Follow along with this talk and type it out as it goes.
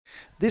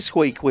This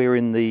week we're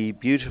in the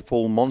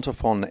beautiful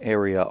Montafon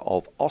area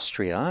of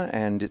Austria,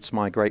 and it's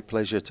my great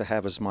pleasure to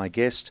have as my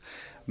guest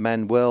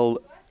Manuel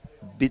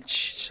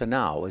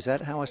Bitschnau. Is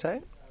that how I say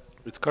it?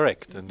 It's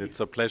correct, and it's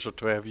a pleasure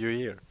to have you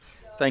here.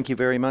 Thank you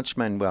very much,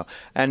 Manuel.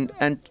 And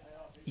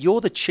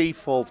you're the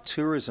Chief of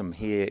Tourism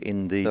here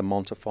in the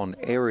Montafon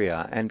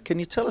area, and can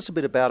you tell us a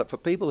bit about it for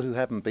people who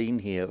haven't been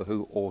here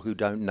or who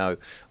don't know?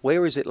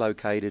 Where is it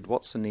located?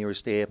 What's the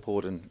nearest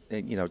airport? And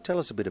tell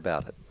us a bit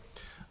about it.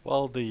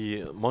 Well,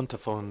 the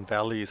Montafon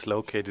Valley is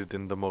located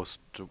in the most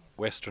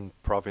western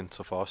province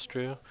of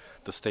Austria,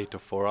 the state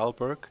of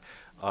Vorarlberg.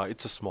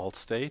 It's a small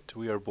state.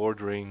 We are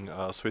bordering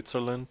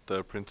Switzerland,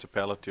 the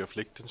Principality of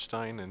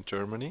Liechtenstein, and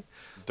Germany.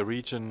 The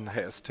region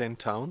has 10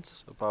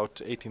 towns,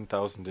 about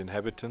 18,000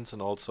 inhabitants,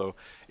 and also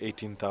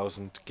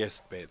 18,000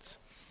 guest beds.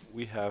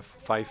 We have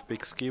 5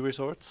 big ski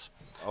resorts.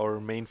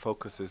 Our main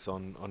focus is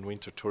on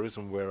winter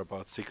tourism, where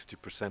about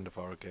 60% of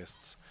our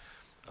guests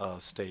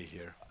stay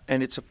here.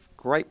 And it's a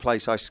great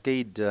place. I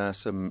skied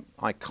some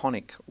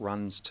iconic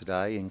runs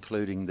today,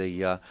 including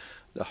the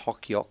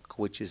Hockjock,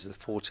 which is the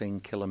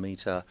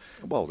 14-kilometre,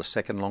 the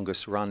second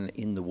longest run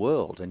in the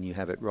world, and you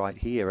have it right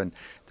here. And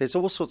there's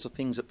all sorts of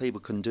things that people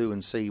can do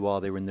and see while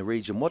they're in the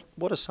region.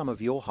 What are some of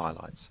your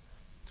highlights?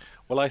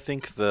 Well, I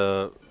think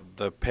the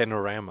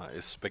panorama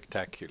is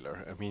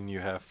spectacular. I mean, you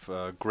have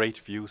great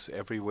views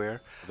everywhere.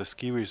 The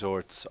ski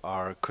resorts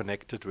are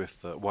connected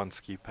with one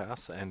ski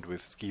pass and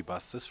with ski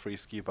buses, free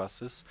ski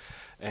buses,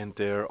 and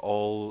they're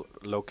all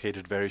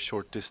located very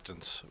short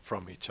distance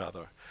from each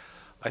other.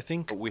 I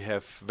think we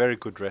have very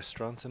good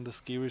restaurants in the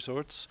ski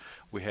resorts.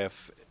 We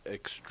have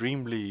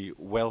extremely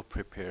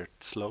well-prepared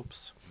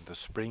slopes. In the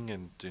spring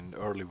and in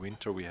early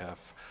winter we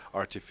have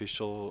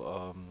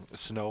artificial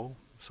snow,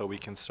 so we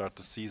can start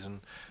the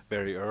season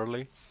very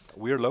early.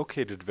 We are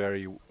located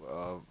very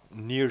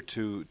near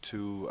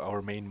to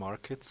our main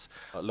markets,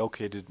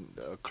 located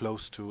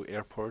close to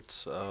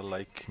airports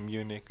like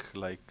Munich,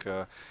 like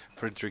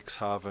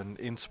Friedrichshafen,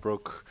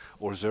 Innsbruck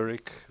or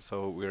Zurich,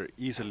 so we're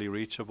easily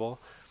reachable.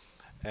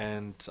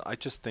 And I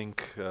just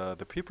think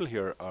the people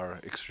here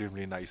are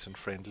extremely nice and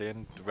friendly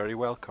and very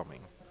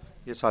welcoming.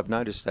 Yes, I've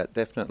noticed that,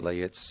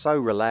 definitely. It's so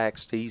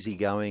relaxed,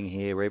 easygoing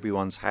here.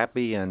 Everyone's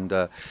happy, and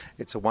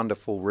it's a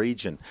wonderful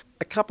region.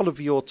 A couple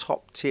of your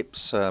top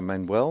tips,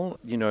 Manuel,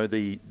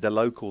 the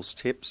locals'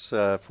 tips.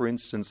 For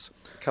instance,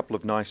 a couple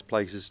of nice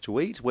places to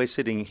eat. We're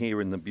sitting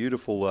here in the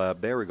beautiful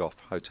Berghof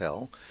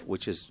Hotel,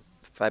 which is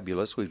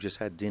fabulous. We've just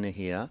had dinner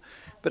here.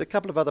 But a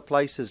couple of other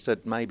places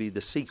that maybe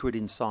the secret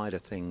insider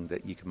thing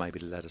that you can maybe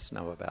let us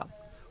know about.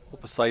 Well,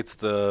 besides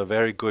the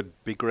very good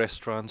big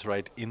restaurants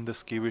right in the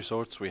ski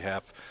resorts, we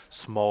have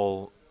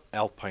small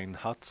alpine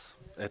huts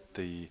at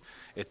the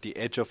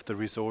edge of the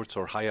resorts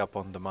or high up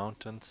on the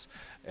mountains.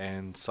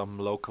 And some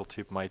local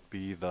tip might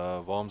be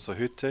the Wormser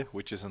Hütte,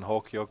 which is in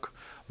Hockjock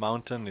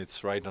mountain.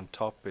 It's right on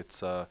top.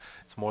 It's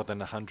more than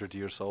 100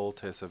 years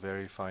old, has a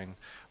very fine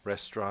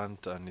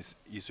restaurant and is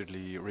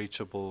easily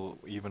reachable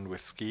even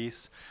with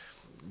skis.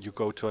 You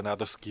go to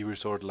another ski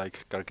resort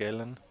like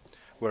Gargellen,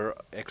 where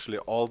actually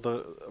all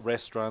the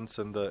restaurants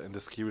in the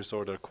ski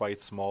resort are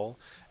quite small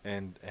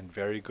and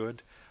very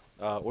good.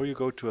 Or you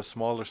go to a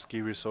smaller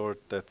ski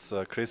resort that's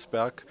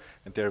Chrisberg,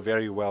 and they're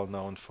very well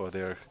known for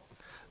their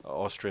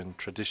Austrian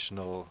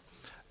traditional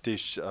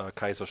dish,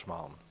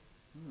 Kaiserschmarrn.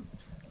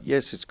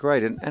 Yes, it's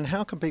great. And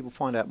how can people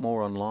find out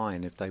more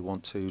online if they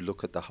want to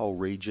look at the whole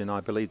region? I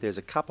believe there's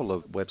a couple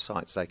of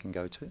websites they can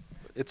go to.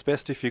 It's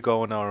best if you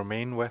go on our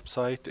main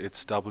website.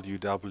 It's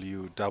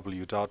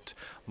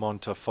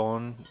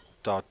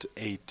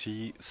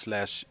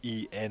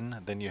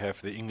www.montafon.at/en. Then you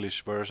have the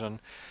English version,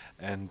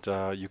 and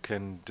you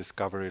can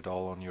discover it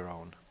all on your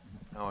own.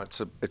 Oh,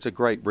 it's a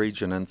great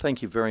region, and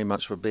thank you very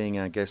much for being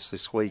our guest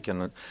this week.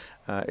 And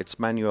it's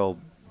Manuel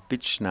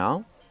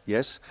Bitschnau,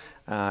 yes,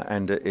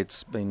 and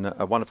it's been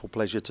a wonderful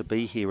pleasure to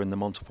be here in the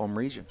Montafon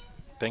region.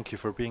 Thank you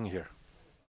for being here.